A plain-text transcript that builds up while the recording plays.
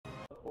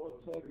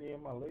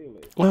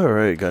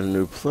Alright, got a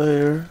new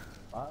player.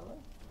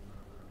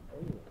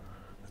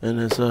 And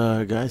this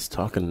guy's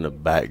talking in the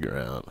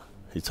background.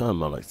 He's talking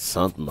about like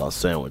something about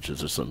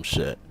sandwiches or some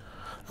shit.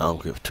 I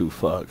don't give two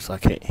fucks. I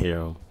can't hear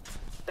him.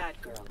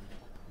 Batgirl.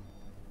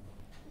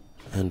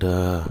 And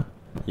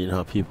you know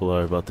how people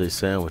are about their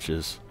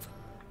sandwiches.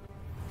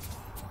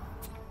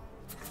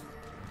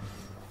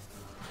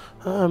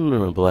 I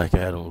remember Black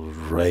Adam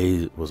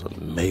was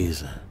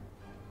amazing.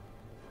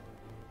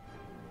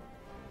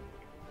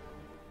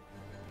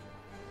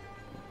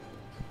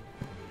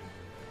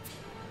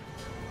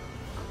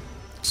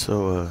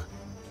 So,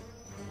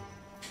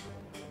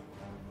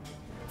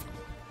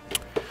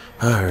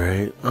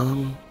 alright,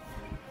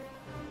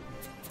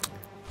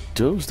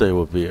 Doomsday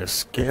will be a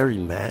scary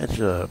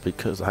matchup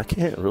because I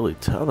can't really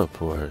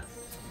teleport.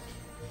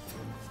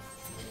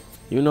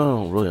 You know I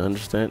don't really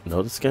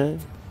know this game?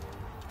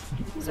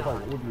 You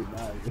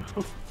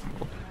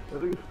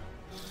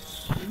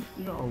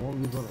know how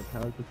long he's on a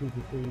character piece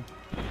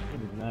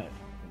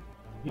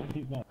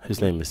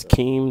His name is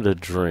Keem the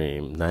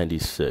Dream,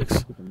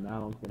 96.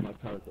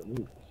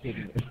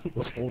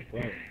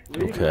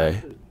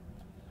 Okay.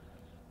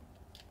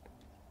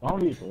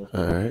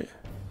 Alright.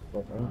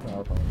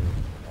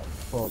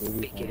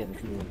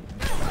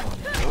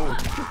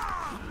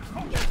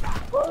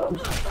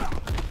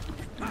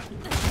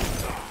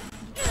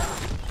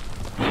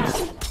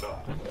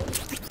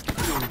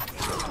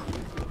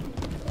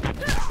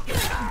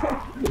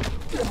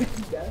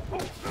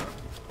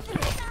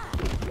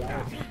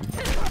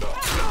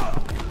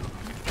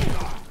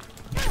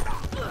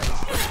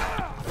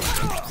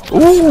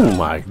 Oh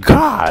my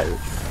god!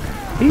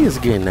 He is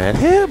getting that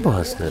head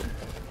busted.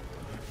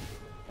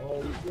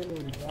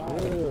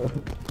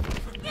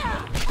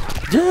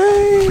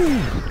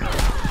 Dang!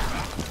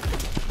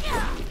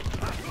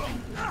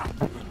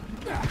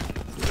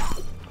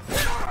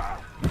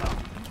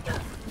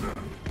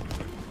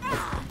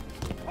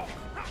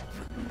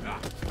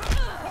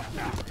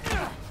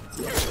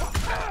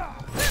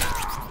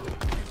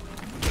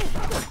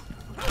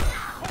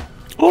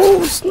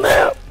 Oh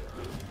snap!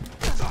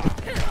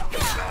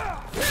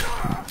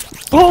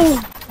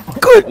 Oh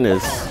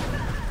goodness!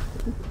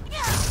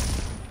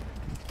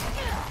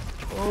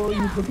 Oh,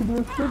 you look at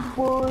this sick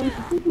boy!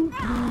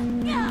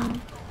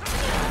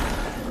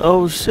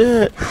 Oh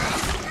shit!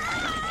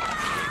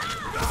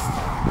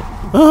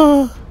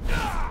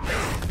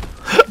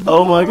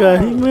 Oh my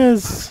god, he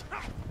missed!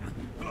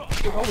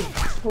 That was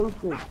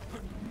perfect!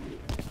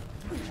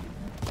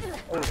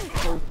 That was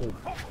perfect!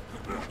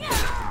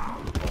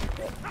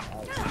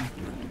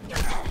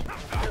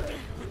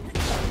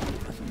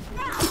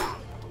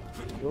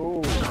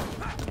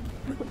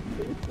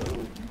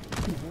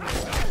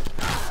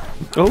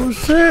 Oh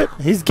shit!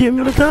 He's giving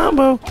me the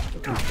combo!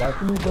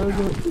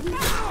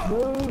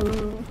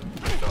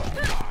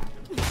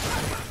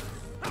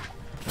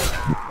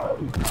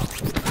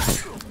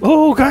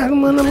 Oh, got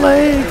him in the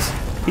legs!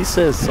 He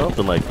said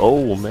something like,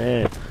 oh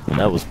man,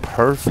 that was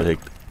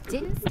perfect.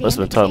 Must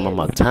have been talking about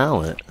my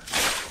talent.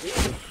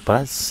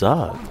 But I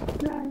suck.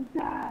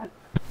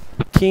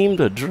 Keem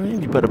the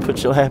Dream, you better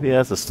put your happy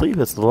ass to sleep.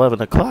 It's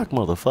 11 o'clock,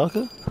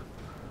 motherfucker.